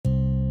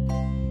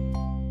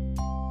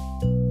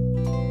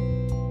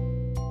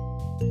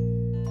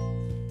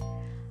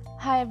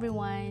Hi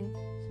everyone,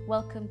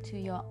 welcome to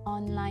your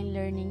online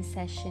learning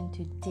session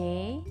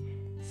today.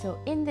 So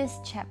in this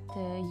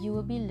chapter, you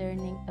will be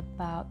learning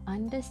about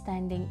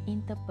understanding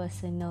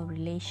interpersonal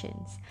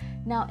relations.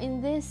 Now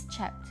in this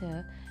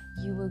chapter,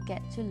 you will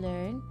get to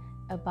learn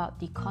about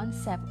the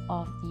concept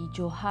of the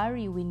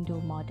Johari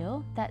window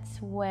model.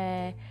 That's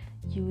where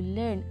you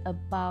learn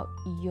about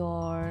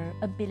your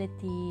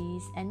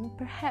abilities and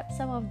perhaps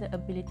some of the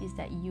abilities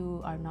that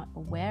you are not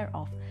aware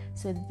of.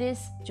 So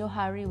this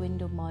Johari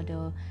window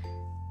model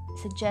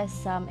suggests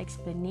some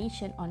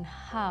explanation on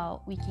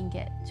how we can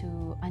get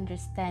to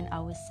understand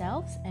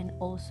ourselves and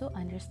also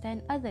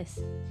understand others.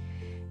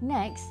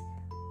 Next,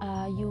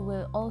 you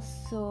will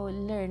also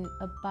learn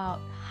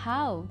about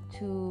how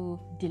to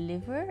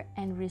deliver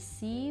and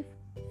receive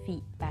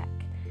feedback.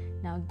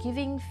 Now,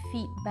 giving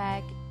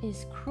feedback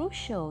is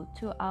crucial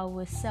to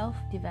our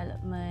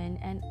self-development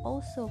and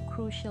also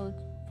crucial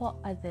for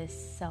others'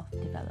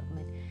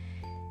 self-development.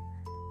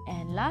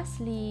 And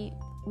lastly,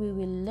 we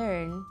will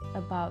learn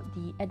about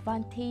the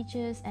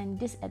advantages and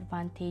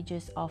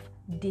disadvantages of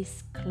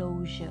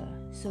disclosure.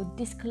 So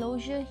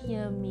disclosure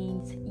here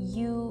means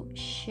you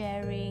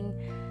sharing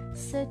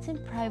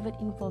certain private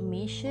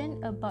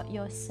information about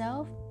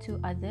yourself to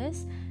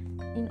others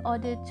in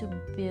order to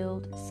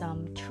build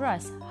some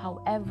trust.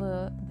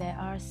 However, there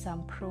are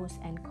some pros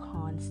and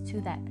cons to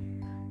that.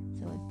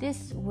 So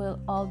this will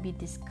all be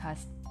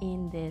discussed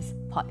in this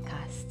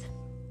podcast.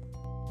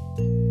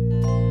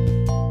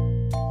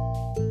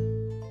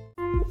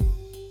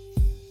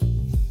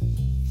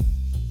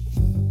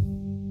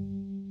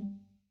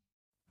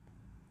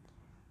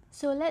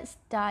 So let's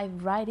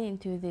dive right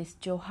into this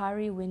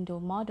Johari window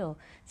model.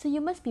 So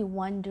you must be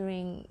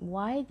wondering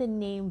why the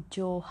name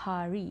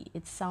Johari.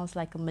 It sounds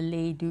like a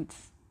Malay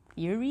dude's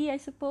theory, I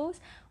suppose.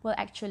 Well,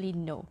 actually,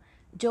 no.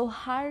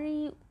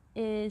 Johari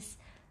is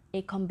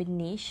a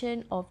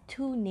combination of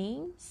two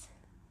names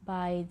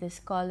by the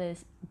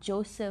scholars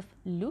Joseph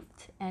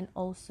Luft and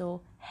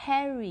also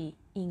Harry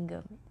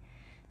Ingham.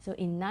 So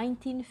in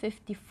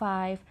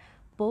 1955,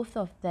 both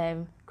of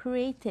them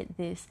created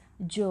this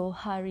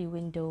Johari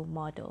window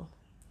model.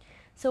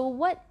 So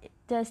what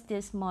does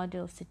this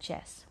model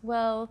suggest?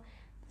 Well,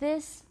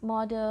 this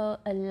model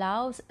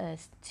allows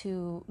us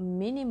to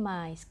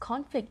minimize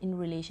conflict in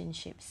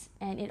relationships,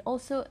 and it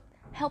also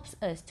helps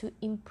us to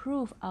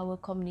improve our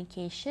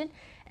communication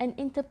and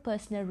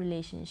interpersonal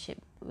relationship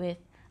with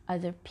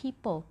other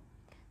people.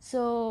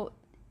 So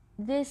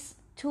this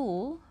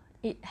tool,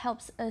 it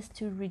helps us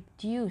to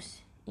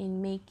reduce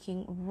in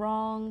making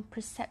wrong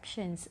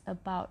perceptions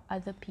about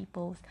other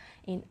people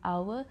in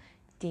our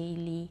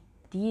daily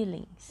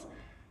dealings.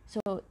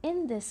 So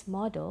in this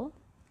model,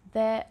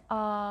 there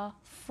are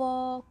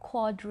 4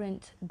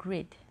 quadrant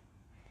grid.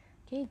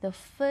 Okay, the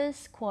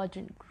first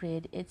quadrant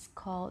grid, it's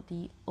called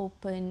the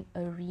open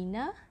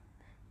arena,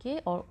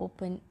 okay, or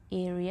open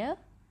area,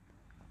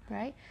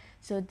 right?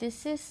 So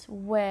this is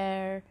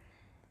where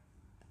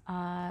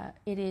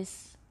it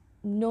is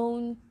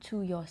known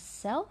to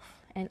yourself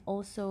and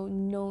also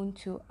known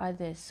to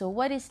others. So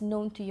what is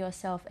known to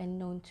yourself and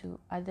known to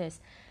others?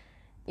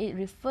 It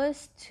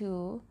refers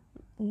to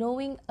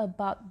knowing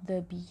about the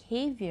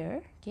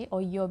behavior, okay,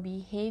 or your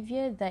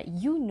behavior that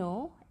you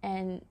know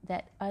and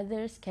that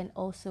others can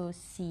also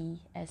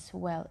see as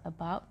well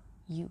about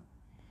you,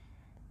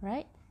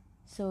 right?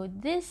 So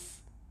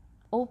this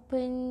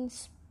open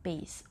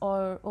space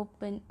or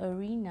open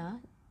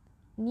arena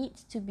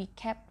needs to be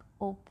kept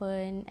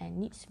open and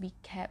needs to be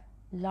kept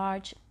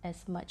large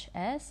as much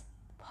as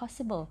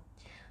possible.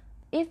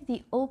 If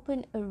the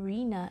open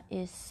arena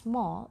is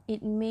small,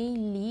 it may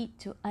lead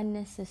to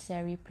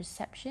unnecessary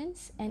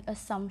perceptions and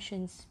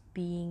assumptions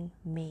being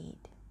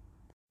made.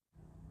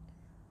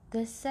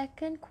 The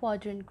second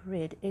quadrant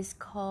grid is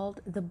called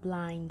the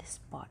blind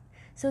spot.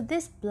 So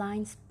this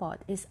blind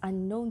spot is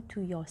unknown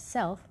to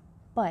yourself,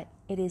 but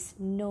it is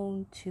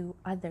known to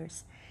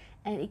others.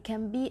 And it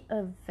can be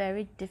a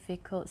very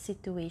difficult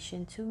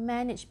situation to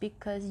manage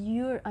because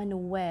you're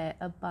unaware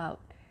about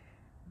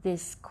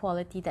this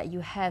quality that you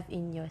have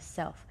in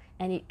yourself,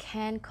 and it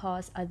can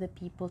cause other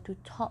people to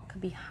talk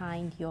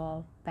behind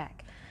your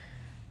back.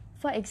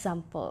 For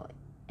example,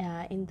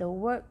 in the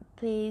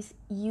workplace,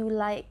 you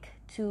like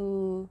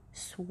to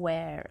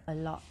swear a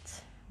lot,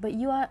 but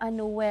you are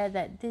unaware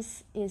that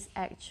this is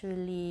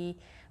actually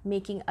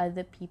making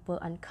other people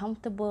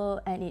uncomfortable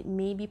and it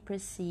may be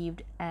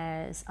perceived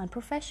as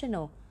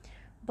unprofessional.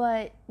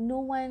 But no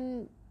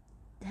one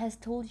has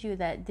told you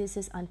that this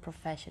is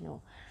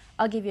unprofessional.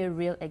 I'll give you a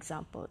real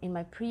example. In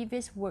my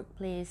previous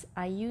workplace,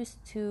 I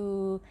used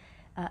to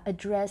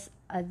address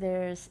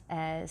others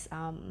as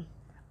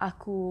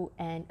aku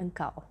and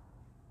engkau.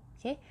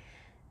 Okay,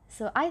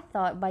 so I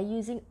thought by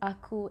using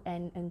aku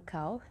and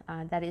engkau,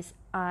 that is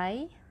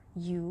I,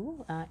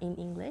 you in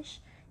English.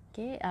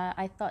 Okay,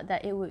 I thought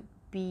that it would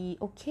be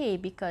okay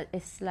because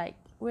it's like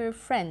we're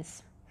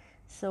friends.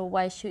 So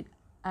why should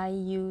I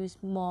use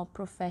more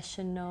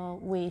professional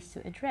ways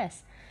to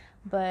address?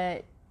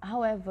 But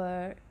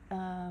however,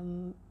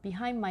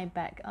 behind my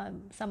back,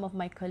 some of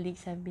my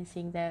colleagues have been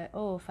saying that,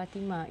 oh,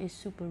 Fatima is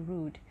super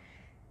rude.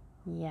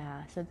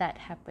 Yeah, so that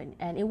happened.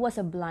 And it was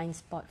a blind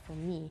spot for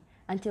me.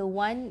 Until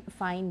one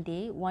fine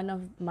day, one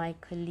of my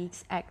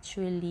colleagues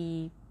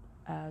actually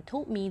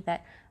told me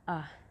that,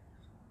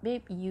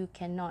 babe, you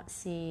cannot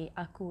say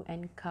aku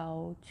and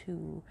kau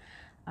to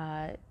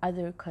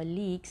other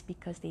colleagues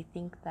because they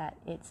think that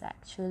it's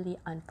actually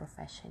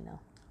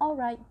unprofessional. All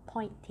right,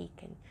 point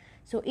taken.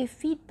 So if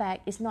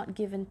feedback is not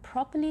given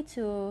properly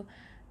to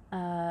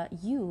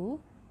you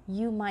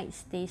might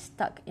stay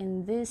stuck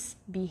in this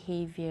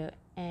behavior,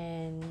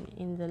 and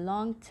in the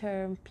long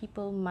term,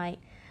 people might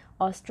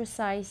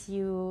ostracize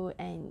you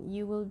and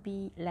you will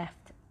be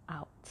left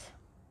out.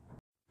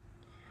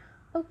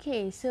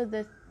 Okay, so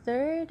the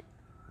third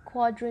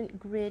quadrant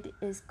grid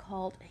is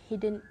called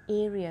hidden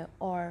area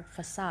or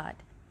facade.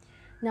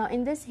 Now,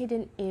 in this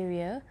hidden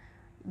area,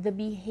 the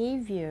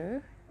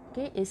behavior,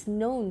 okay, is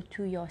known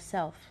to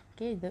yourself.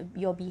 Okay,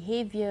 your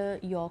behavior,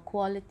 your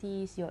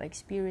qualities, your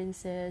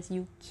experiences,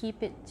 you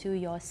keep it to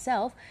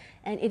yourself,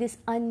 and it is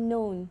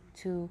unknown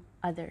to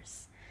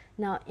others.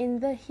 Now, in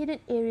the hidden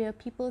area,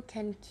 people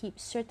can keep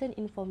certain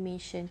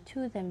information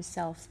to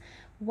themselves.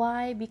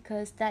 Why?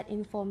 Because that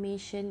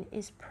information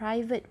is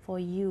private for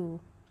you.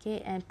 Okay,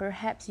 and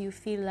perhaps you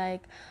feel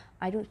like,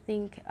 I don't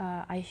think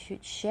I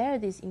should share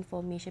this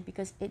information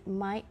because it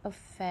might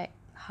affect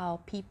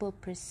how people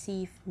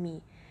perceive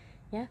me.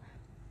 Yeah.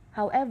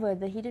 However,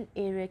 the hidden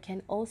area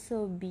can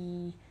also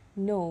be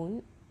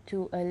known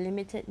to a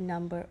limited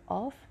number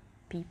of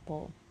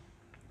people.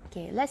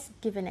 Okay, let's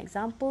give an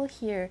example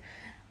here.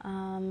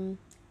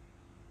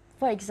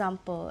 For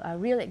example, a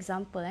real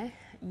example,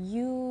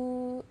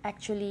 you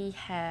actually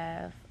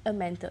have a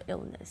mental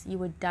illness. You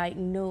were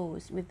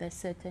diagnosed with a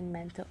certain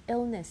mental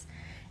illness,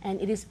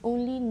 and it is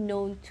only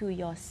known to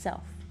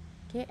yourself,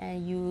 okay,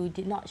 and you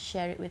did not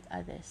share it with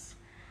others.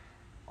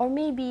 Or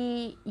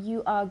maybe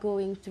you are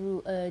going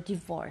through a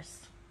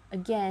divorce.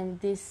 Again,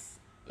 this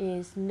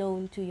is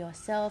known to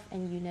yourself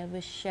and you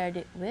never shared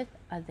it with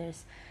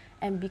others.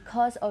 And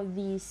because of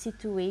these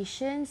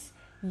situations,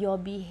 your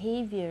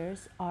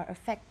behaviors are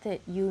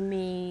affected. You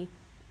may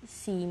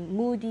seem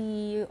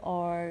moody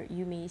or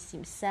you may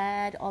seem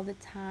sad all the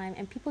time,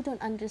 and people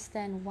don't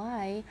understand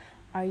why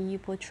are you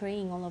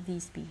portraying all of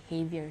these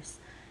behaviors.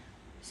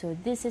 So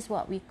this is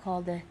what we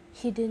call the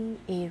hidden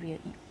area.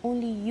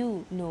 Only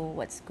you know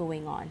what's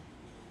going on.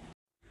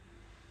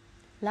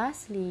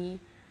 Lastly,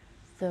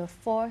 the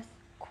fourth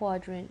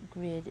quadrant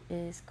grid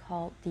is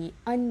called the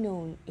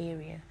unknown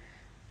area.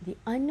 The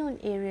unknown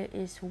area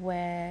is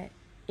where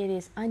it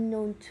is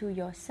unknown to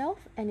yourself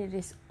and it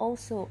is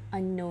also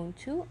unknown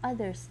to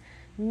others.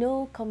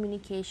 No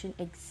communication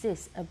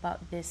exists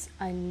about this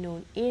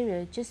unknown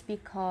area just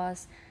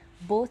because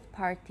both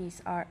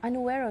parties are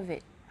unaware of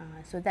it.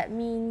 So that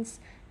means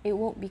it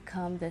won't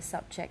become the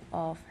subject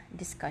of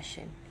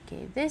discussion.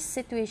 Okay, this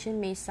situation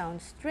may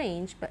sound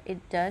strange, but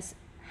it does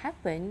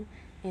happen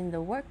in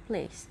the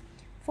workplace.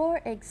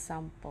 For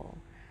example,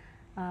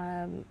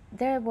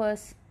 there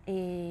was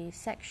a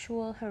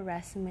sexual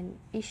harassment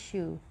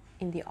issue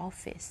in the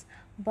office,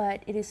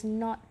 but it is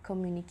not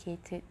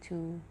communicated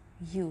to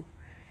you.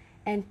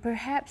 And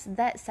perhaps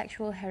that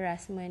sexual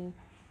harassment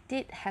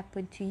did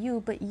happen to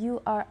you, but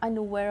you are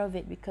unaware of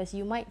it because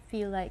you might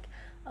feel like,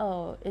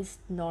 oh, it's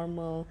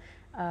normal.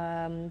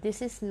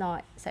 This is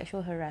not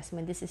sexual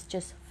harassment. This is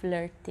just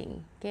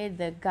flirting. Okay,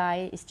 the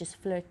guy is just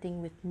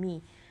flirting with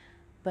me.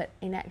 But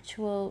in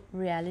actual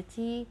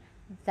reality,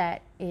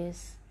 that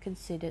is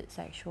considered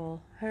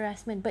sexual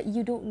harassment. But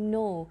you don't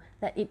know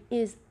that it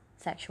is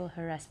sexual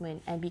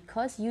harassment, and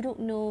because you don't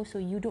know, so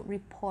you don't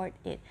report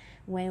it.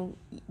 When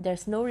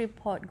there's no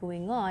report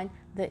going on,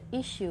 the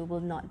issue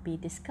will not be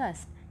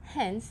discussed.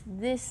 Hence,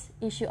 this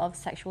issue of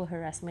sexual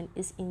harassment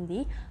is in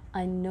the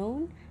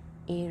unknown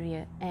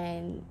area,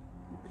 and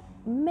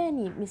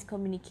many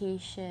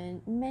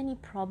miscommunication, many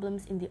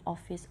problems in the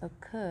office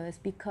occurs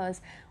because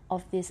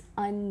of this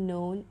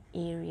unknown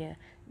area.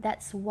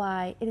 That's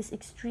why it is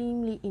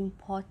extremely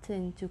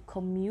important to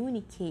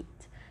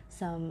communicate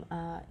some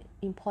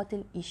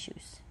important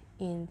issues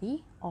in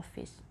the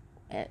office.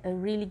 A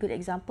really good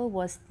example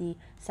was the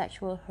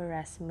sexual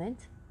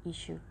harassment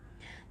issue.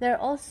 There are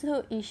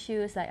also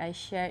issues like I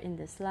shared in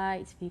the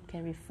slides. You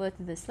can refer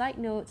to the slide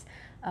notes.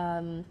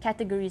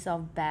 Categories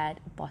of bad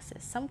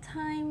bosses.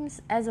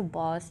 Sometimes as a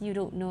boss, you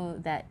don't know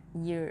that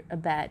you're a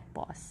bad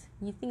boss.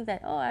 You think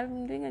that, oh,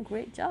 I'm doing a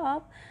great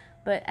job,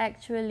 but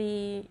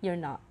actually you're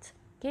not.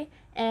 Okay,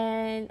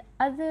 and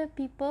other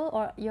people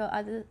or your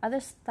other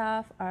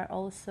staff are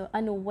also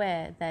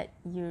unaware that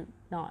you're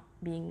not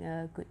being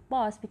a good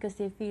boss because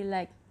they feel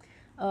like,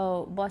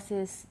 oh, boss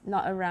is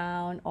not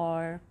around,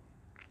 or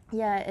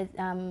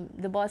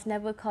the boss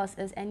never caused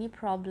us any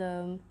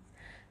problem,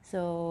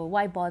 so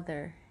why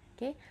bother?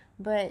 Okay,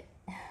 but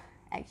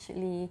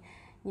actually,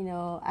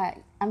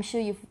 I'm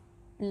sure you've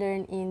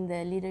learned in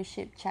the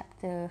leadership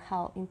chapter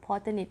how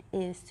important it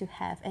is to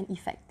have an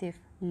effective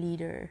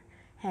leader,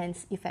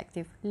 hence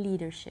effective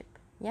leadership.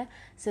 Yeah,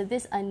 so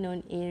this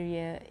unknown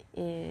area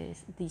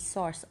is the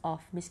source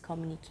of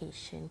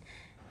miscommunication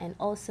and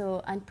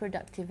also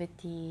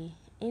unproductivity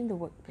in the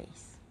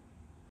workplace.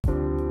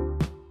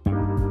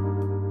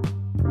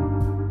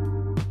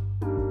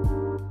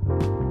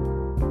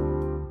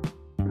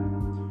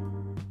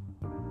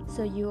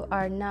 So you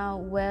are now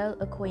well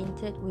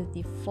acquainted with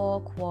the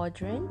 4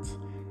 quadrants.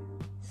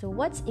 So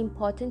what's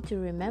important to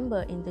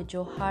remember in the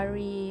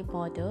Johari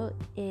model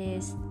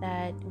is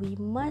that we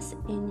must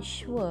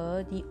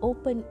ensure the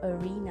open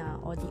arena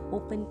or the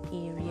open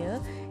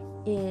area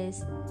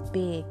is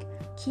big.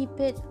 Keep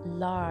it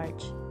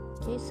large,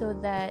 okay, so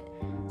that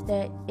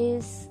there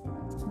is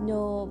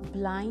no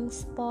blind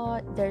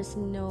spot, there's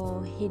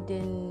no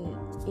hidden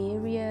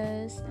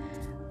areas.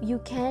 You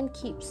can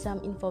keep some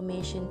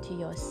information to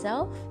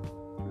yourself,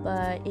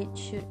 but it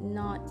should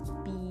not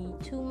be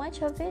too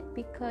much of it,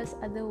 because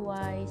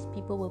otherwise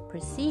people will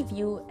perceive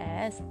you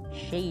as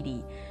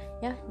shady.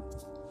 Yeah,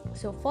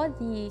 so for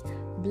the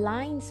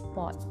blind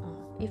spot,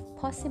 if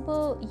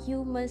possible,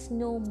 you must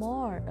know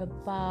more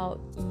about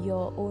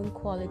your own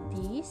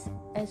qualities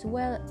as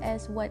well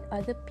as what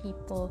other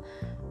people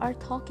are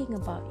talking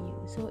about you.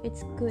 So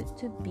it's good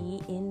to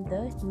be in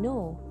the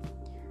know.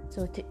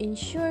 So to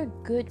ensure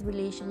good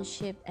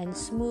relationship and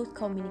smooth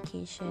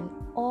communication,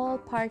 all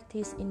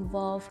parties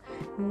involved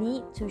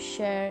need to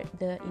share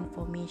the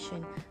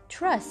information.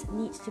 Trust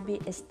needs to be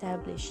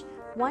established.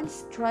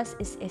 Once trust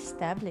is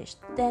established,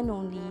 then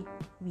only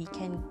we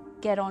can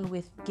get on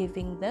with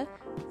giving the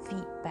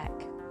feedback.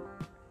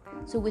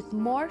 So with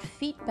more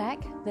feedback,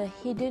 the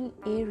hidden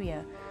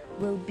area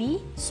will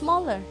be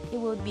smaller. It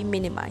will be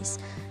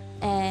minimized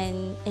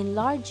and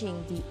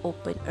enlarging the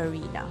open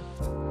arena.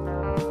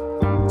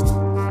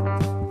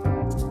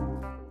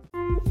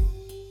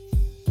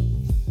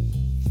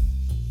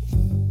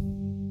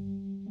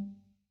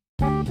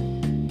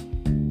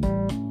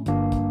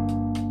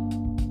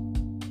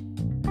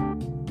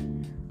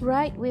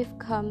 Right, we've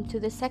come to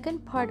the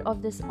second part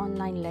of this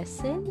online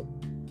lesson.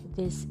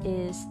 This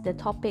is the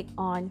topic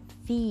on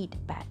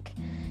feedback.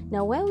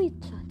 Now, when we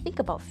think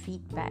about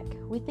feedback,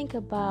 we think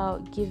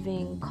about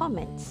giving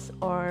comments,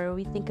 or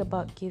we think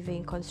about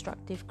giving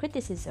constructive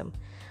criticism,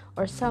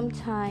 or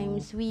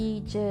sometimes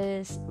we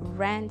just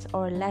rant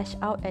or lash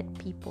out at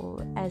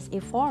people as a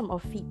form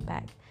of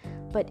feedback.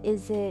 But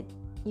is it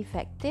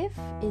effective?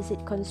 Is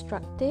it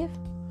constructive?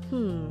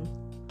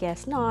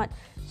 Guess not.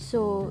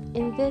 So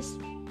in this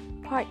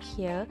part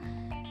here,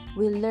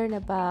 we'll learn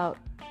about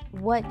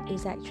what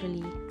is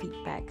actually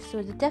feedback.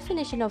 So the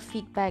definition of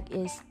feedback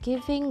is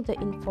giving the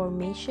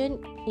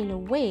information in a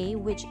way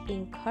which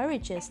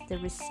encourages the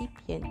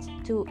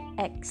recipient to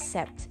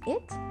accept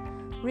it,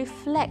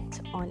 reflect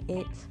on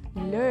it,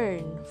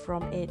 learn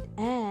from it,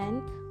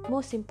 and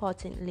most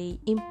importantly,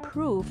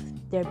 improve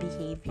their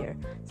behavior.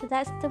 So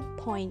that's the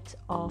point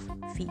of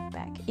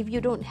feedback. If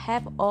you don't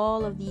have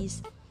all of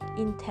these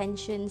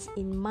intentions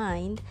in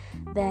mind,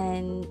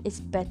 then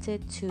it's better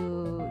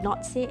to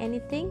not say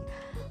anything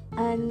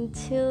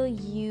until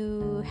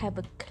you have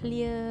a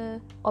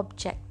clear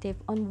objective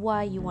on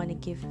why you want to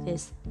give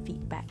this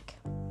feedback.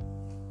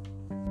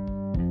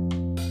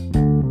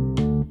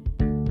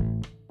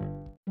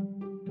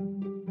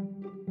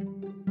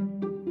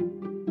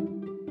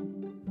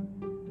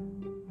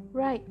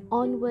 Right,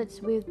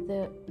 onwards with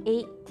the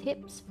 8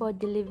 tips for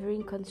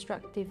delivering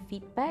constructive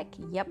feedback.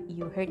 Yep,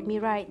 you heard me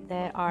right.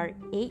 There are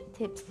 8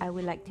 tips I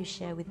would like to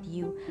share with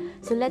you.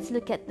 So let's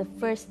look at the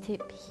first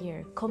tip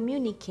here.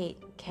 Communicate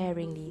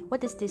caringly.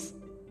 What does this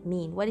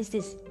mean? What is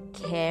this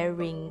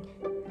caring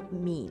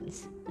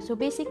means? So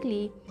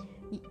basically,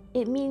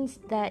 it means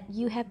that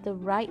you have the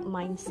right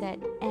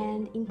mindset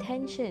and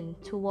intention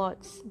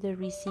towards the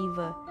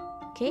receiver.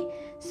 Okay,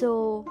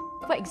 so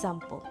for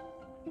example,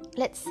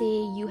 let's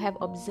say you have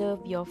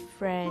observed your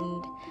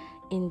friend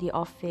in the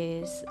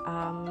office.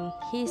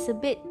 He's a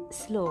bit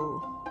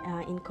slow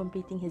in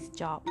completing his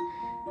job.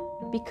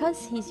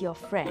 Because he's your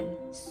friend,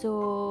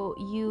 so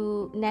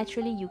you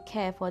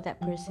care for that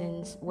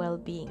person's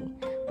well-being.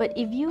 But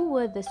if you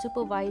were the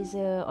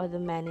supervisor or the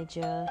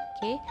manager,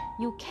 okay,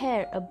 you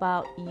care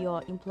about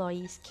your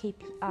employees'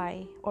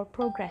 KPI or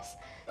progress.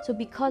 So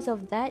because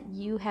of that,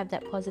 you have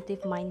that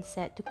positive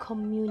mindset to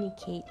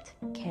communicate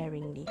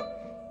caringly.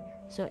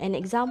 So an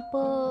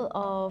example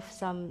of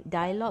some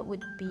dialogue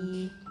would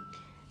be,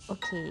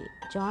 okay,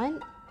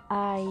 John,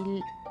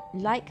 I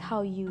like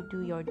how you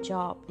do your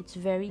job. It's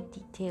very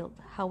detailed.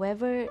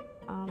 However,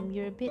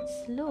 you're a bit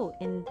slow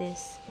in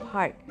this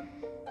part.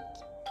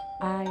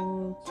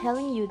 I'm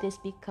telling you this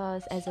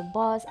because as a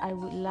boss, I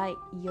would like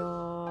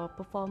your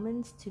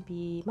performance to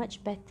be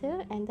much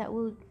better, and that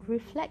will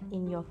reflect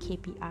in your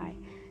KPI.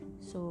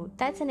 So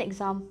that's an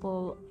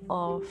example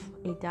of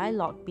a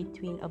dialogue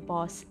between a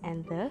boss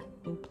and the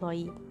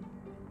employee.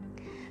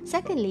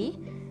 Secondly,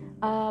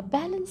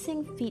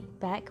 balancing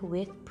feedback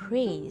with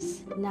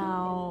praise.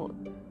 Now,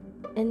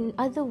 in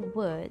other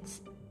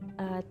words,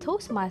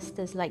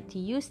 Toastmasters like to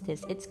use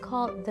this. It's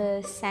called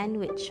the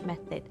sandwich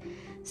method.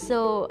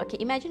 So, okay,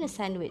 imagine a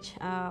sandwich.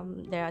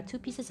 There are two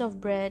pieces of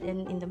bread,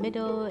 and in the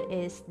middle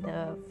is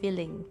the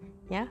filling,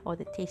 yeah, or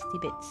the tasty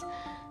bits.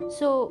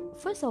 So,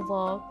 first of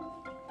all,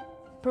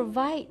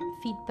 provide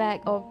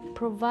feedback or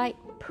provide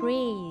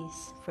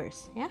praise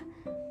first, yeah.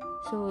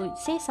 So,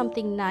 say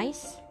something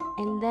nice,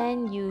 and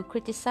then you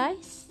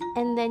criticize,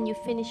 and then you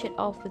finish it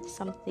off with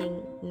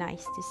something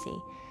nice to say.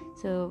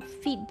 So,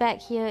 feedback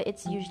here,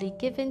 it's usually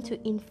given to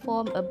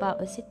inform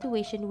about a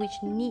situation which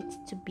needs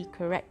to be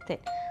corrected.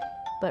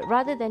 But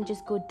rather than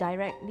just go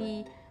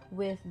directly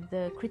with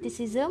the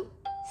criticism,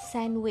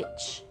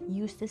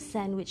 use the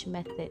sandwich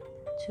method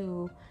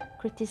to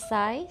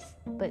criticize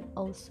but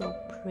also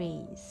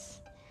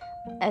praise.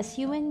 As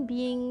human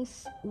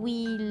beings,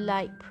 we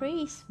like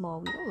praise more.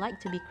 We don't like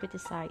to be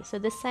criticized. So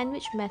the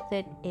sandwich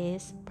method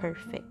is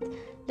perfect.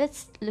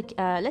 Let's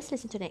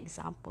listen to an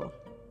example.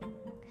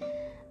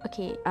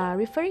 Okay,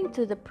 referring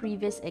to the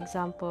previous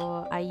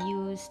example, I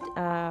used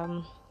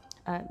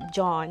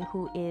John,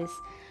 who is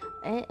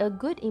a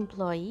good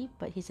employee,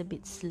 but he's a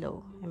bit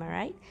slow. Am I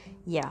right?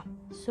 Yeah.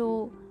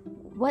 So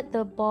what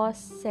the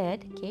boss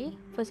said, okay,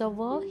 first of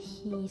all,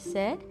 he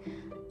said,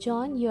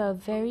 John, you're a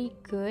very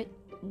good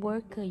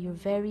worker. You're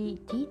very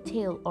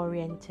detail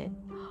oriented.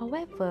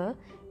 However,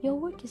 your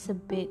work is a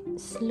bit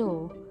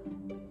slow.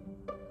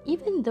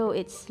 Even though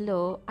it's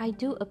slow, I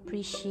do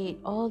appreciate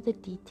all the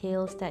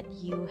details that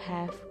you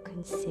have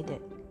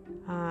considered.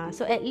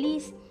 So at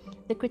least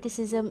the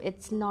criticism,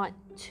 it's not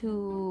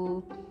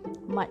too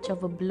much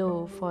of a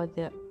blow for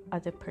the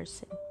other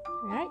person.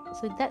 Right?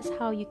 So that's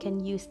how you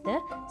can use the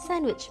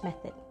sandwich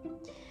method.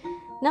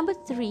 Number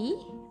 3,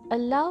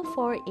 allow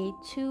for a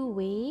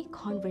two-way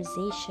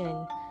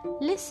conversation.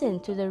 Listen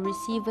to the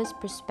receiver's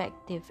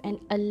perspective and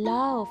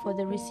allow for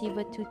the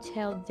receiver to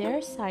tell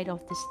their side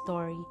of the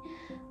story.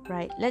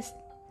 Right, let's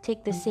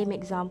take the same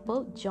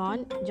example.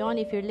 John,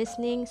 if you're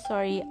listening,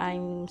 sorry,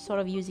 I'm sort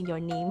of using your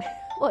name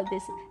for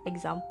this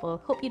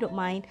example. Hope you don't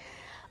mind.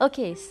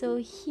 Okay, so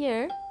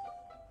here,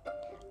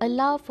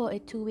 allow for a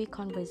two-way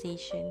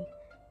conversation.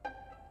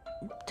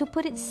 To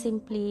put it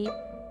simply,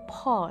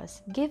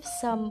 pause. Give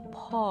some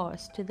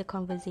pause to the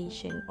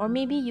conversation. Or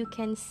maybe you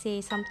can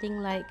say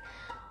something like,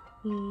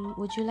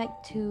 would you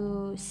like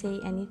to say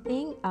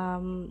anything?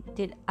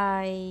 Did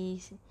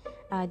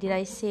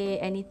I say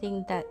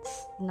anything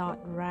that's not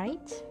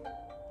right?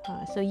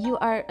 So you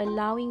are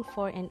allowing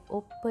for an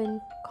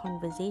open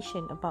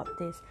conversation about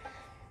this.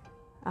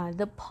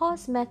 The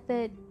pause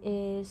method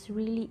is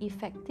really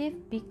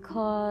effective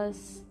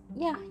because,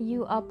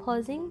 you are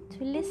pausing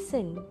to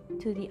listen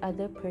to the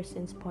other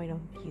person's point of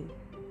view.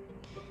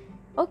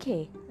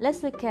 Okay,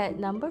 let's look at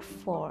number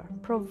 4.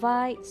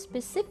 Provide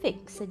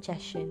specific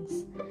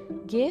suggestions.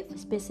 Give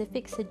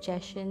specific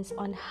suggestions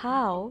on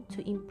how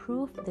to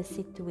improve the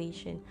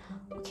situation.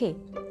 Okay,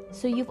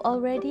 so you've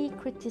already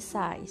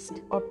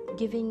criticized or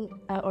given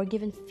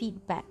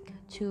feedback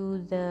to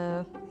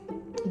the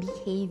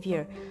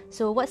behavior.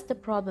 So what's the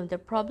problem? The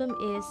problem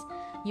is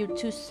you're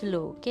too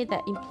slow. Okay,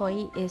 that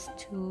employee is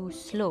too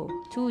slow,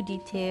 too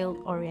detail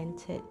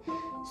oriented.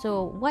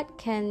 So what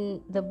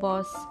can the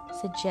boss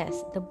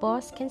suggest? The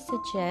boss can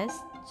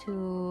suggest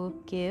to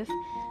give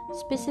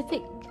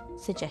specific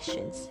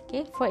suggestions.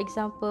 Okay, for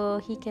example,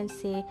 he can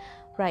say,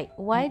 right,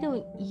 why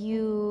don't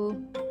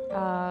you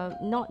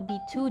not be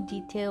too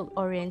detail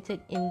oriented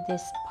in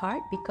this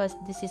part, because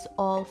this is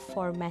all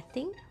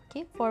formatting.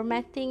 Okay,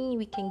 formatting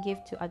we can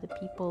give to other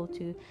people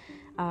to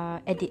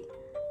edit.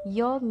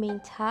 Your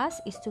main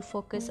task is to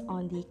focus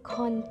on the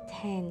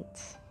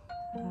content.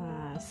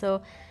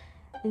 So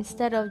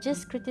instead of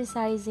just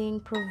criticizing,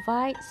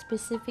 provide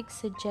specific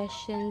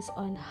suggestions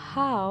on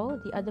how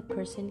the other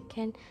person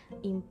can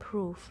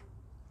improve.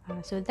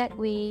 So that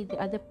way the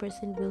other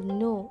person will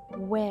know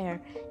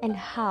where and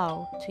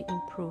how to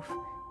improve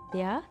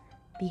their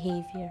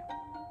behavior.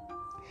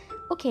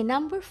 Okay,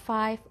 number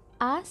 5,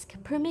 ask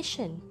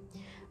permission.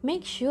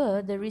 Make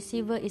sure the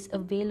receiver is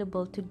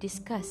available to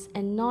discuss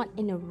and not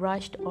in a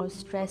rushed or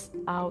stressed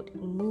out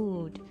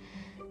mood.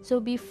 So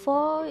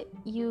before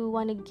you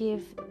want to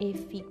give a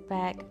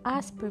feedback,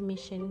 ask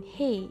permission.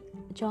 Hey,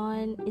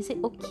 John, is it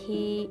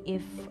okay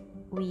if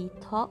we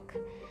talk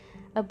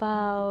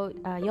about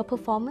your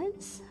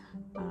performance?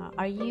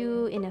 Are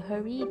you in a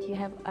hurry? Do you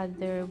have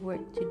other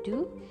work to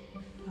do?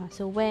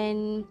 So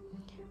when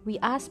we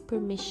ask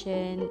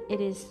permission, it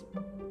is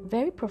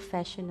very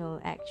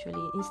professional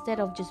actually, instead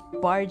of just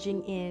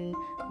barging in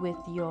with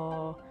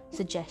your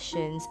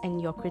suggestions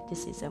and your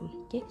criticism.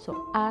 Okay,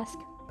 so ask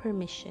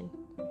permission.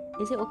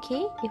 Is it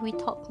okay if we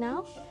talk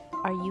now?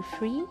 Are you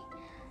free?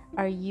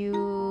 Are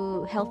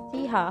you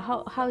healthy?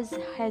 How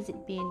has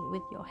it been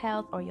with your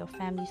health or your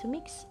family? So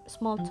make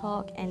small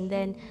talk and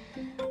then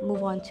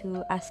move on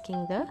to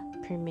asking the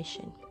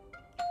permission.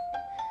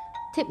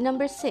 Tip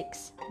number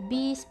 6,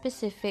 be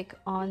specific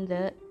on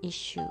the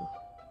issue.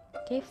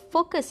 Okay,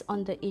 focus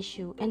on the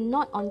issue and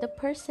not on the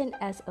person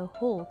as a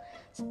whole.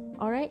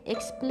 Alright,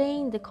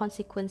 explain the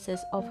consequences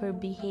of her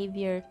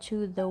behavior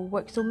to the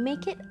work. So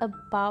make it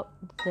about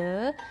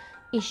the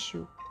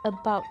issue.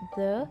 about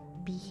the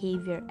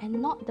behavior and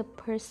not the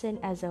person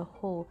as a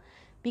whole.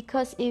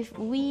 Because if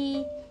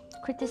we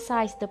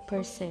criticize the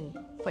person,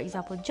 for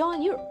example,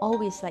 John, you're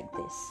always like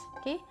this,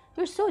 okay?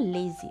 You're so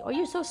lazy or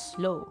you're so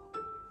slow.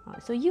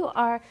 So you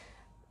are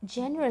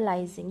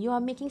generalizing, you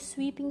are making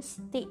sweeping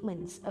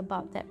statements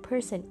about that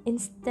person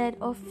instead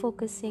of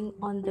focusing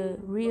on the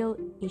real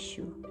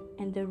issue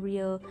and the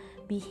real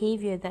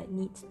behavior that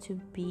needs to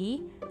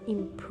be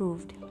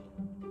improved.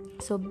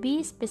 So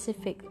be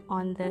specific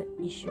on the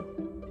issue.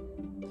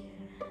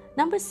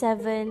 Number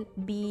 7,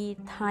 be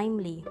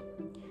timely.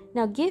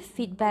 Now give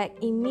feedback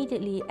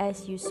immediately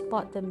as you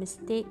spot the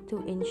mistake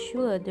to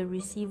ensure the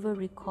receiver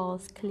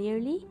recalls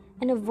clearly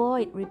and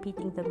avoid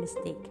repeating the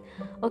mistake.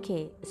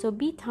 Okay, so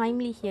be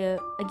timely here.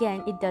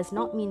 Again, it does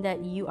not mean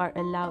that you are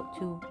allowed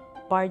to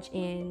barge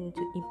in,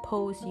 to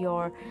impose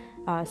your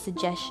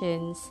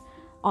suggestions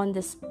on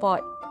the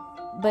spot,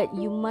 but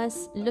you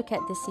must look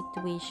at the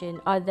situation.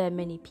 Are there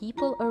many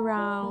people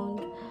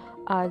around?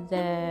 Are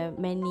there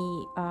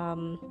many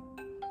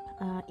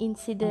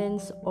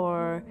incidents,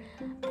 or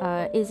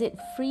is it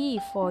free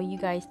for you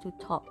guys to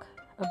talk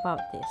about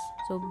this?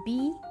 So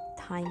be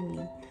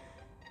timely.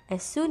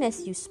 As soon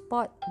as you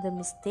spot the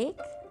mistake,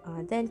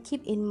 then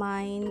keep in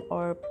mind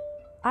or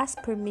ask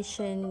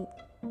permission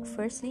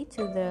firstly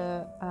to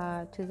the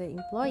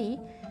employee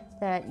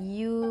that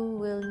you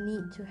will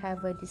need to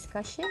have a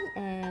discussion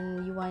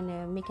and you want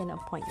to make an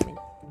appointment.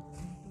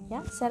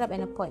 Yeah, set up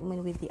an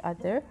appointment with the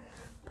other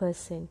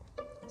person.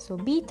 So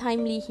be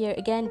timely here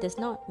again does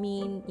not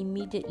mean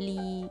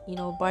immediately,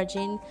 barge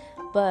in,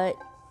 but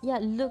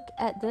look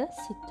at the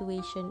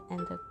situation and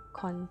the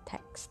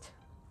context.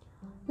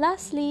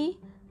 Lastly,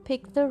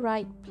 pick the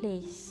right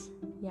place.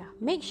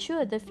 Make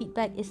sure the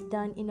feedback is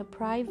done in a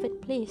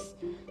private place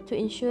to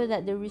ensure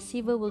that the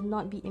receiver will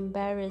not be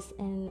embarrassed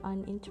and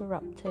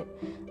uninterrupted.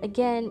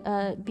 Again,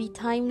 be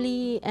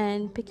timely,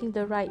 and picking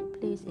the right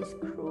place is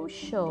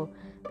crucial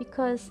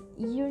because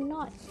you're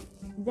not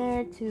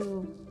there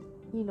to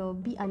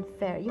be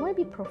unfair. You want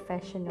to be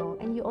professional,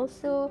 and you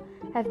also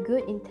have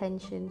good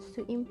intentions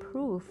to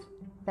improve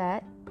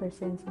that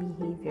person's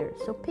behavior.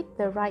 So pick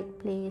the right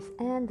place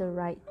and the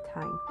right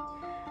time.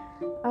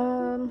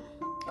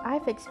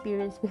 I've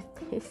experienced with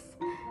this.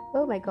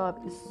 Oh my god,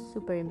 it's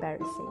super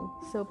embarrassing.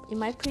 So in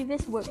my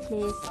previous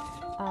workplace,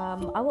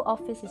 our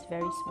office is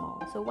very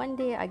small. So one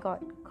day I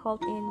got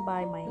called in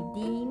by my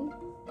dean,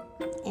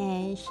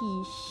 and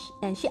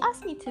she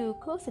asked me to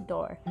close the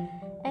door,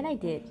 and I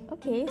did.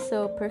 Okay,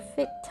 so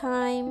perfect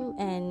time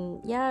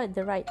and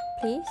the right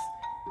place,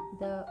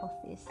 the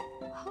office.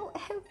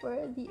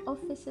 However, the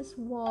office's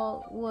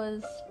wall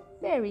was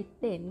very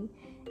thin,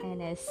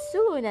 and as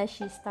soon as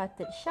she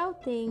started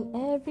shouting,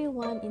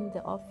 everyone in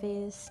the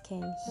office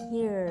can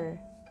hear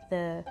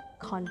the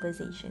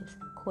conversations,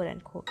 quote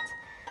unquote.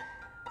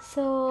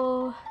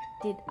 So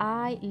did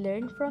I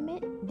learn from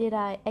it? Did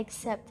I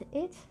accept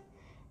it?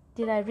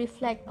 Did I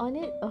reflect on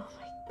it? Oh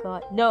my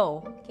god,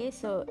 no. Okay,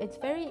 so it's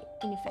very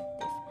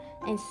ineffective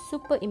and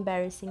super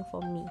embarrassing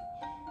for me.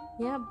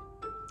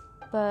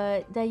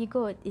 But there you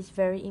go. It's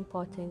very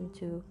important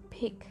to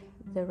pick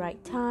the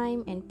right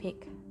time and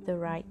pick the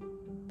right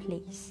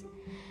place.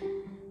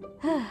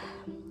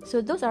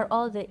 So those are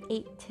all the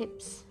 8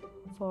 tips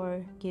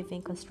for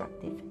giving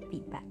constructive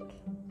feedback.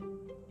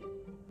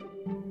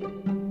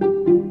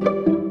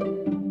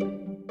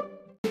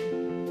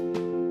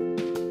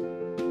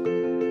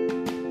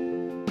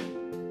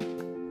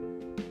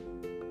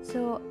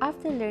 So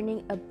after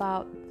learning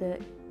about the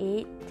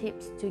 8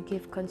 tips to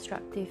give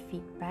constructive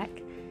feedback,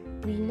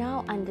 we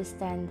now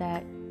understand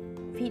that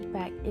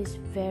feedback is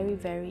very,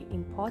 very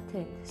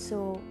important.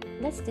 So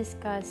let's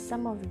discuss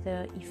some of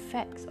the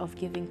effects of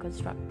giving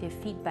constructive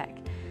feedback.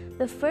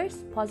 The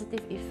first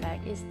positive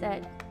effect is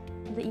that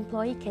the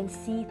employee can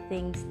see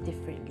things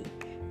differently.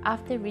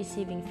 After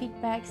receiving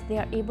feedbacks, they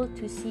are able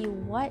to see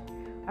what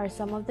are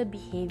some of the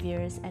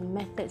behaviors and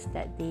methods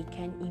that they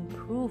can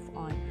improve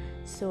on.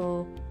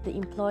 So the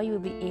employee will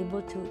be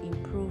able to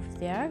improve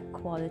their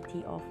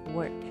quality of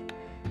work.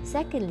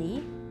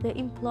 Secondly, the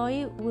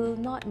employee will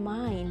not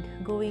mind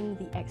going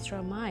the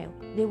extra mile.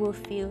 They will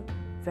feel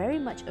very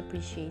much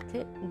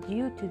appreciated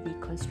due to the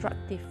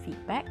constructive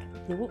feedback.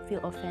 They won't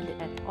feel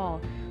offended at all,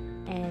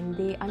 and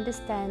they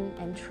understand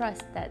and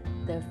trust that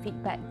the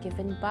feedback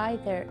given by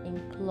their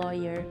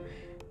employer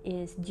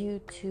is due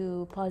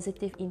to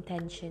positive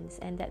intentions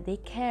and that they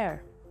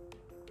care.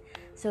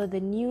 So the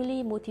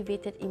newly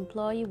motivated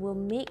employee will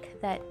make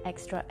that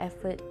extra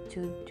effort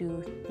to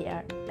do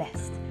their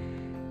best.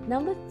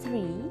 Number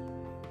 3,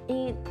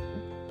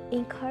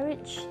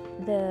 encourage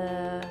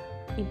the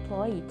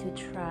employee to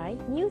try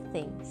new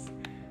things.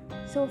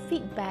 So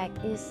feedback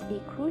is a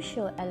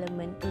crucial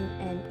element in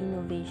an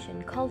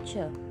innovation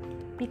culture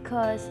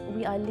because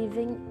we are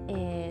living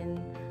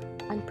in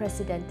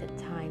unprecedented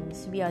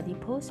times. We are the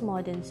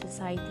postmodern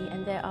society,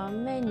 and there are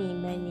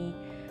many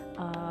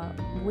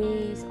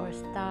ways or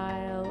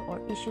style or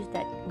issues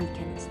that we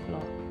can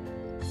explore.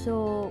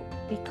 So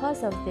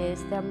because of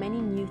this, there are many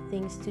new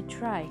things to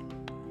try.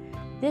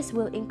 This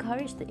will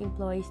encourage the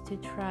employees to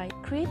try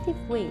creative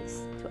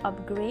ways to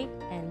upgrade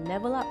and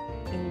level up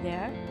in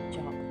their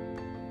job.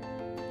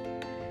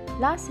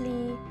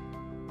 Lastly,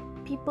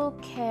 people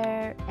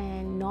care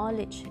and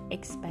knowledge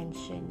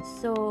expansion.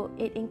 So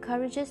it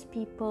encourages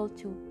people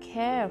to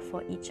care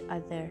for each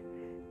other.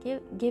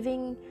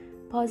 Giving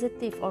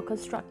positive or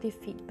constructive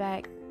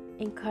feedback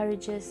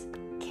encourages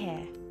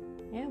care.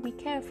 We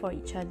care for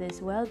each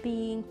other's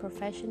well-being,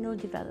 professional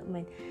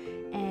development,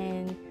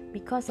 and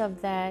because of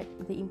that,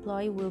 the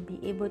employee will be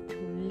able to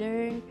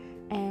learn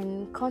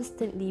and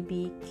constantly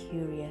be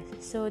curious.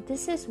 So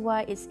this is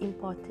why it's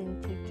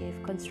important to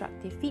give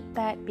constructive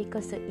feedback,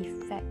 because the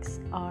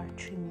effects are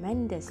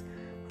tremendous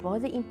for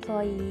the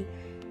employee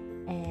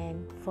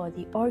and for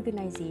the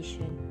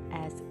organization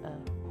as a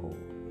whole.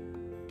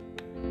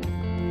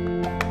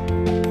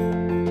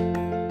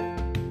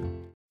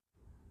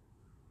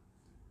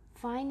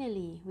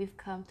 Finally, we've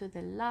come to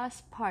the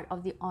last part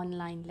of the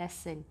online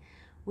lesson,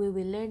 where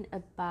we learn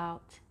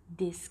about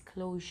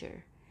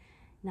disclosure.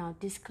 Now,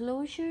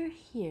 disclosure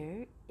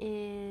here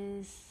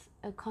is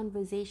a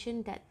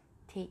conversation that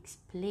takes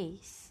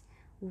place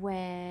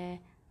where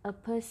a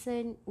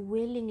person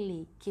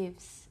willingly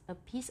gives a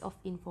piece of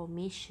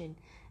information,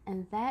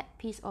 and that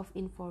piece of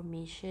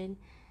information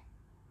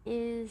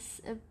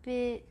is a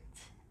bit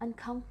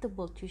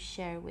uncomfortable to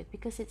share with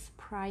because it's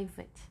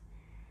private.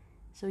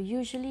 So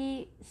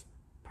usually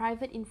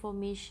private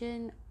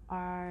information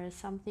are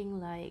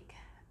something like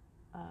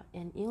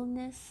an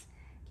illness,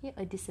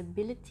 a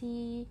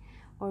disability,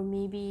 or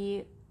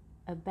maybe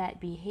a bad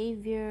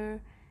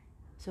behavior.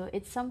 So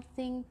it's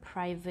something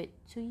private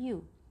to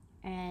you.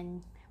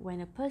 And when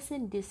a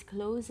person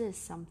discloses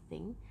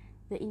something,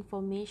 the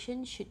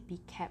information should be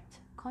kept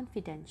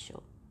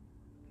confidential.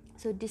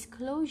 So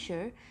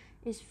disclosure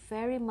is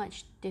very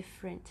much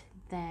different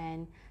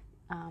than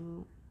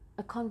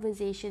a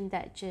conversation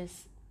that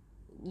just,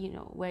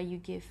 where you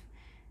give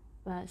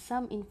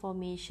some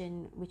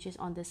information which is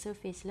on the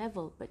surface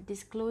level, but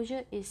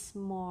disclosure is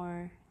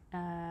more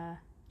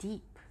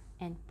deep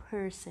and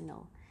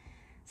personal.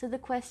 So the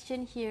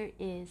question here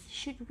is,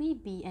 should we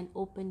be an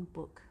open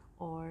book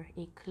or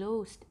a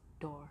closed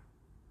door?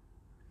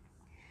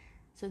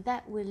 So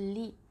that will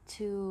lead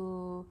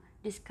to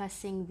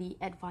discussing the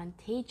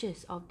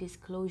advantages of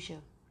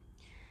disclosure.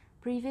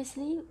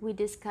 Previously, we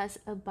discussed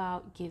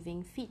about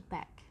giving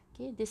feedback.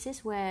 This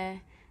is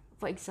where,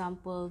 for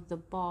example, the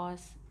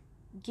boss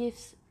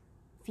gives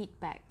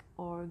feedback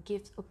or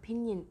gives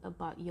opinion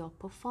about your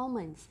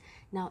performance.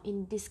 Now,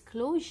 in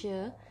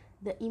disclosure,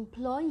 the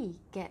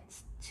employee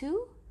gets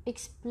to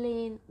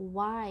explain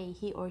why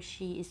he or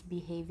she is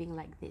behaving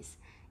like this.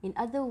 In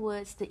other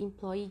words, the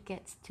employee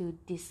gets to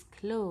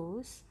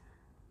disclose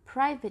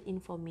private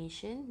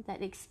information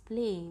that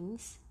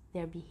explains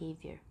their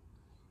behavior.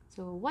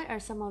 So what are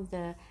some of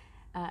the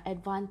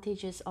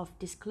advantages of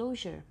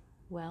disclosure?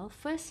 Well,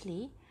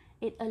 firstly,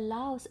 it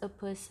allows a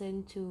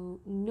person to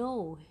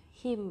know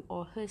him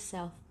or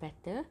herself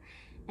better,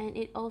 and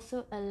it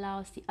also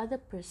allows the other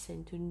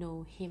person to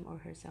know him or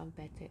herself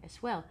better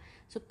as well.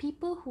 So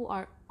people who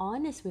are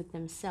honest with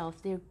themselves,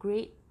 they're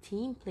great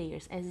team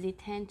players, as they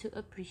tend to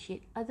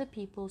appreciate other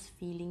people's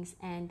feelings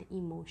and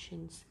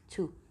emotions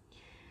too.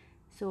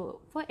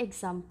 So for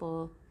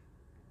example,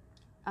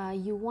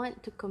 you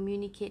want to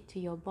communicate to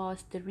your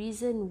boss the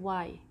reason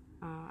why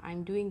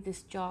I'm doing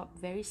this job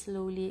very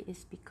slowly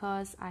is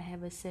because I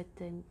have a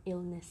certain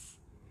illness.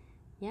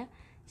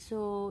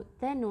 So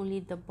then only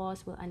the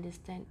boss will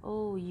understand,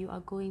 oh, you are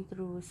going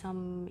through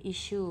some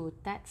issue,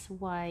 that's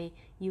why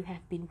you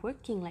have been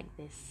working like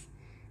this.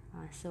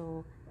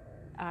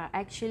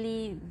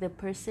 Actually the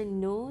person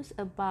knows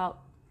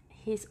about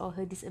his or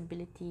her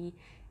disability,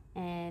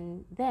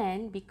 and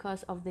then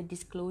because of the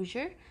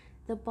disclosure,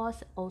 the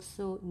boss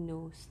also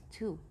knows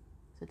too.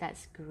 So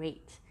that's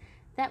great.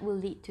 That will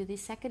lead to the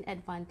second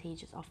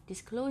advantage of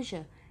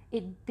disclosure.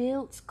 It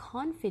builds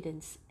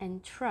confidence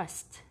and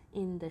trust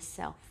in the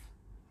self.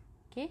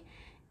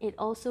 It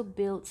also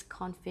builds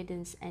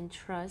confidence and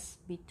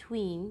trust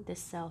between the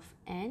self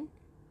and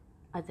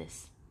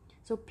others.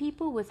 So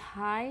people with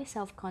high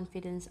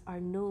self-confidence are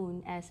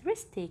known as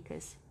risk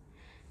takers.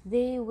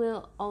 They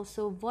will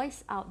also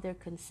voice out their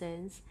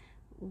concerns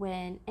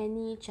when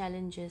any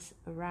challenges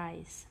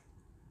arise,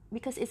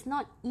 because it's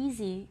not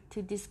easy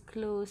to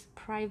disclose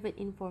private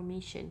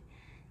information.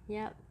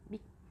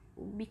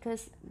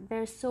 Because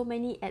there's so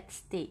many at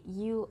stake.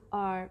 You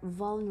are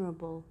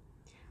vulnerable.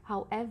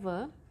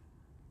 However,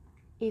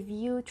 if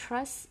you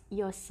trust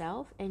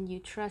yourself and you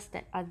trust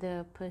that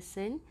other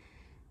person,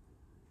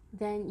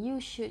 then you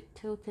should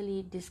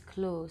totally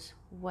disclose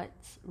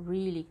what's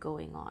really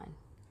going on.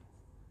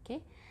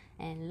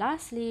 And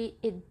lastly,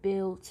 it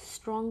builds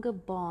stronger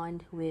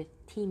bond with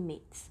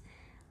teammates.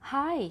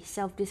 High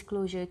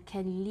self-disclosure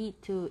can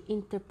lead to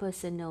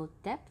interpersonal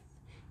depth,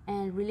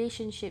 and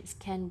relationships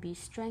can be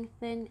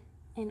strengthened,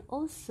 and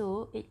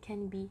also it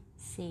can be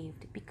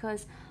saved,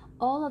 because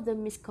all of the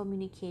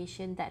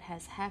miscommunication that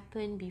has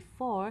happened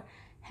before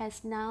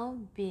has now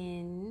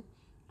been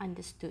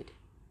understood.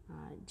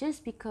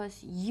 Just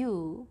because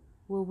you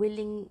were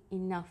willing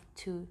enough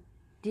to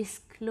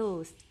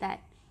disclose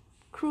that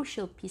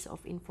crucial piece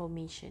of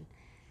information.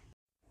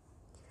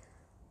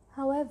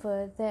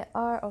 However, there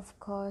are, of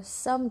course,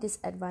 some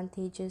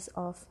disadvantages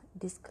of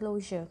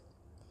disclosure.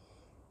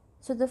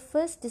 So the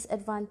first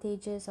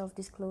disadvantages of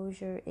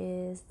disclosure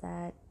is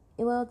that,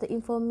 well, the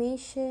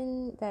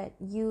information that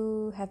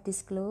you have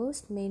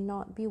disclosed may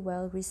not be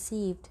well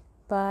received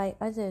by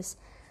others.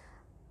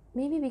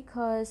 Maybe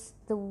because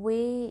the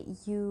way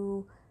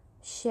you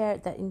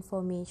shared that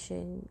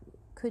information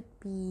could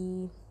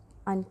be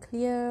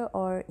unclear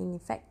or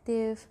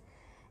ineffective,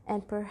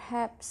 and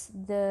perhaps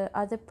the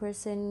other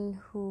person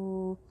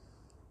who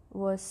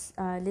was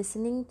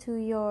listening to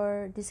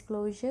your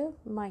disclosure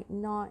might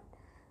not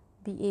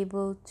be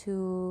able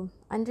to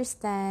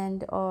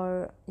understand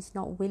or is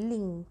not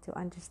willing to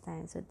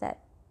understand. So that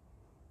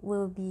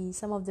will be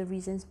some of the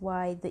reasons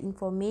why the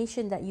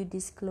information that you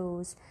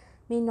disclose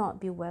may not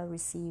be well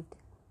received.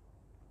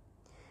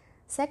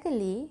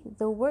 Secondly,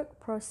 the work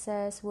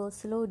process will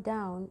slow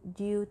down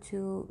due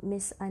to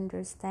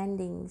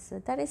misunderstandings. So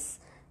that is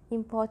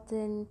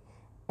important.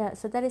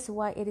 So that is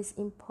why it is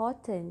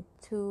important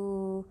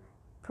to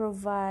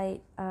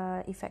provide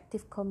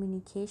effective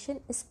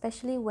communication,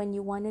 especially when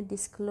you want to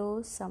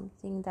disclose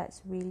something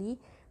that's really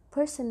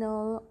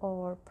personal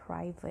or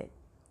private,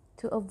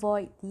 to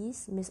avoid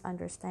these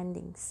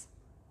misunderstandings.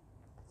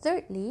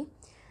 Thirdly,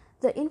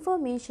 the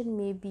information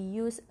may be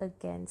used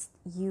against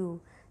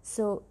you.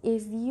 So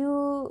if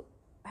you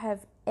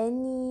have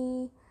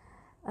any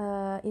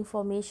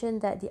information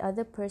that the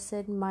other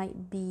person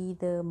might be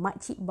the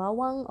makcik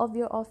bawang of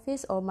your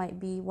office or might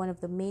be one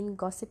of the main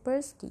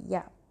gossipers,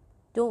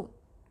 don't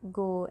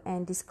go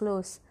and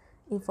disclose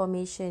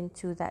information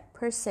to that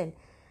person.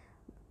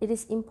 It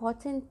is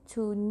important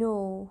to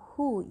know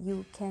who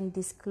you can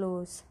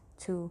disclose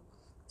to.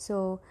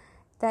 So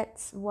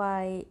that's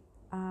why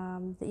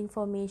the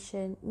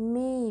information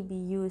may be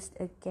used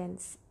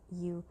against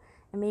you.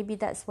 And maybe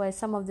that's why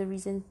some of the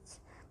reasons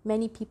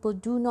many people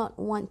do not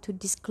want to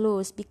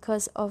disclose,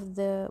 because of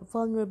the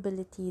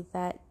vulnerability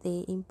that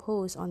they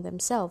impose on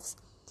themselves.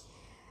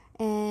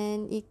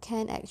 And it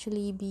can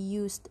actually be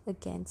used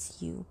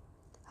against you.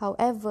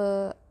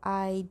 However,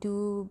 I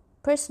do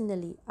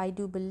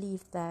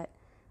believe that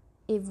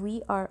if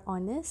we are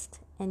honest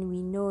and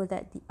we know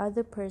that the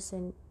other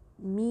person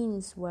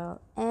means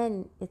well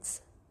and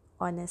it's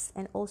honest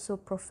and also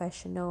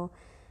professional,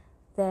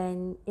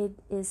 then it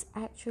is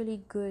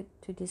actually good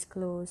to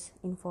disclose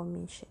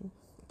information.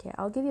 Okay,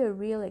 I'll give you a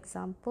real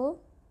example.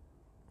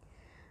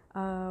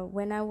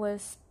 When I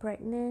was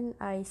pregnant,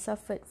 I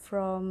suffered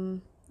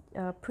from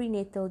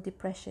prenatal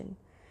depression.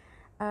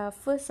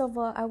 First of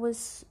all, I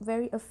was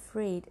very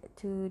afraid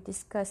to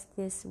discuss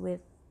this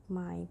with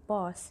my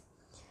boss.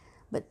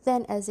 But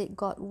then as it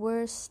got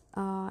worse,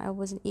 I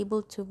wasn't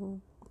able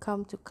to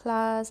come to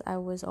class. I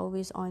was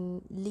always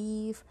on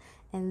leave.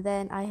 And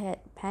then I had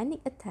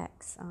panic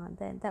attacks.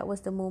 Then that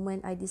was the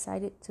moment I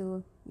decided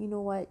to,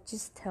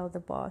 just tell the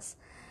boss.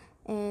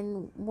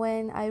 And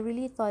when I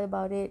really thought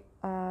about it,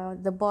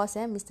 the boss,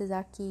 Mr.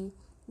 Zaki,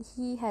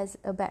 he has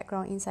a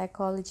background in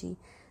psychology.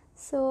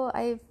 So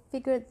I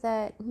figured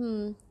that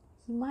he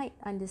might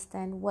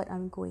understand what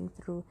I'm going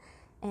through.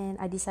 And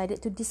I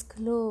decided to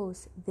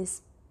disclose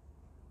this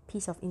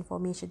piece of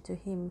information to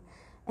him.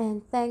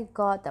 And thank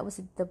God, that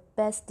was the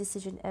best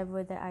decision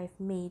ever that I've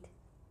made.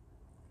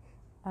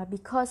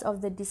 Because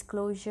of the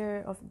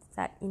disclosure of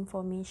that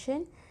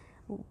information,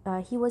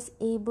 he was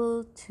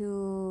able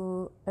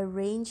to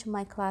arrange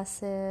my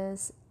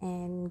classes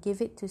and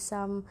give it to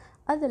some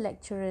other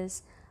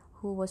lecturers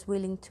who was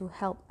willing to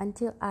help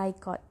until I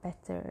got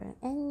better.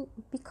 And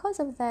because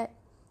of that,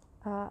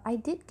 I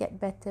did get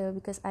better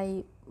because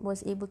I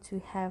was able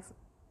to have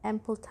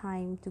ample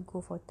time to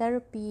go for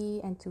therapy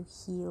and to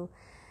heal.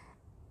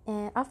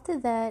 And after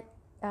that,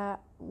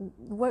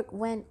 work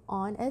went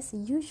on as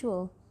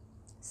usual.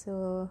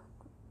 So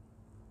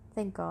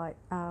thank God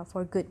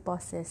for good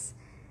bosses.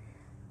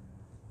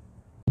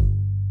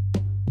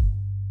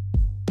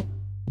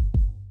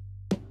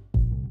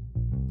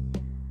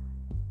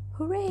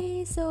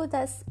 Hooray! So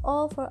that's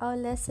all for our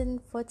lesson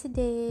for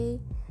today.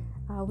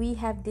 We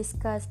have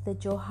discussed the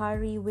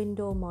Johari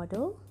window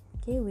model.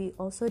 Okay, we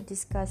also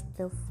discussed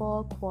the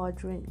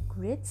 4-quadrant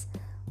grids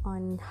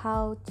on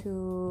how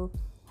to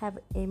have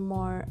a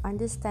more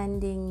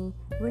understanding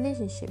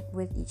relationship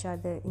with each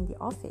other in the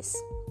office.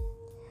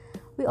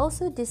 We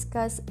also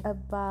discussed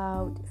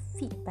about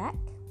feedback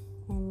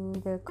and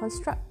the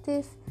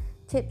constructive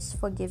tips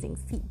for giving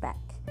feedback.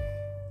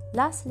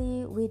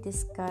 Lastly, we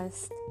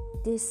discussed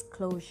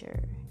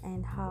disclosure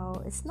and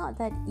how it's not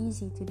that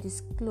easy to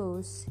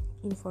disclose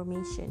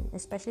information,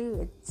 especially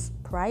if it's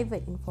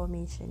private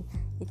information.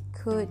 It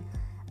could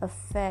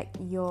affect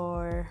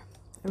your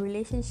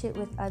relationship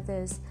with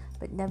others,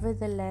 but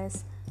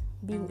nevertheless,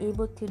 being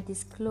able to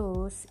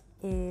disclose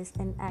is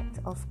an act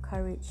of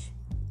courage.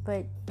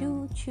 But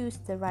do choose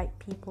the right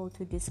people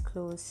to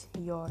disclose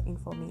your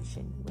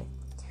information with.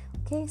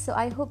 Okay, so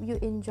I hope you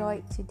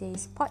enjoyed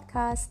today's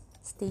podcast.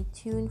 Stay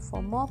tuned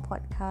for more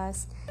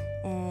podcasts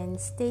and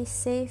stay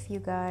safe, you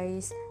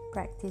guys.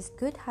 Practice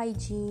good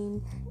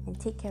hygiene and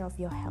take care of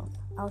your health.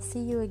 I'll see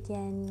you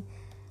again,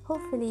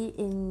 hopefully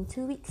in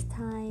 2 weeks'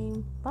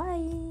 time.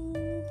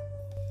 Bye.